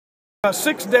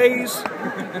6 days,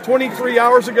 23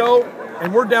 hours ago,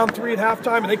 and we're down 3 at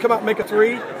halftime, and they come out and make a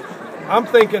 3. I'm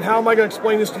thinking, how am I going to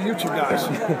explain this to you two guys?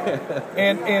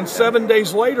 and 7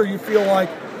 days later, you feel like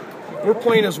we're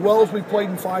playing as well as we played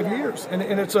in 5 years. And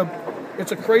it's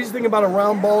a crazy thing about a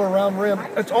round ball or a round rim.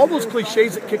 It's all those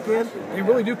cliches that kick in. They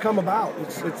really do come about.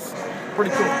 It's pretty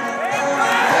cool.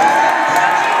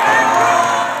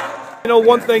 You know,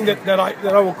 one thing that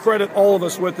I will credit all of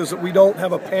us with is that we don't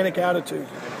have a panic attitude.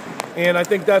 And I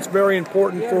think that's very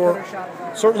important for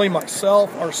certainly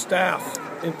myself, our staff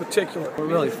in particular. We're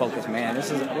really focused, man.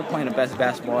 We're playing the best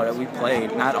basketball that we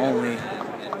played, not only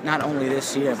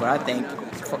this year, but I think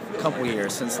for a couple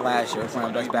years since last year. We're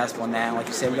playing the best basketball now. Like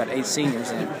you said, we got 8 seniors,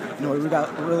 and we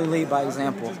got really lead by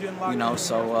example.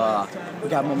 So we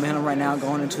got momentum right now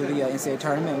going into the NCAA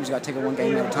tournament. We just got to take it one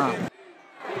game at a time.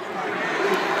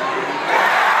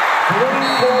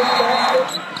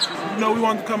 We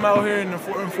wanted to come out here and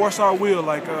enforce our will.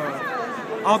 I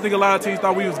don't think a lot of teams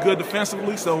thought we was good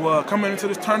defensively. So coming into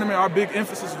this tournament, our big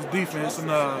emphasis was defense, and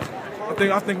I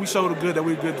think we showed good that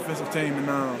we're a good defensive team.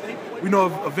 And we know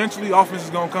eventually offense is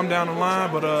going to come down the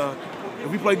line, but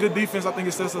if we play good defense, I think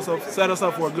it set us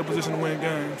up for a good position to win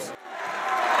games.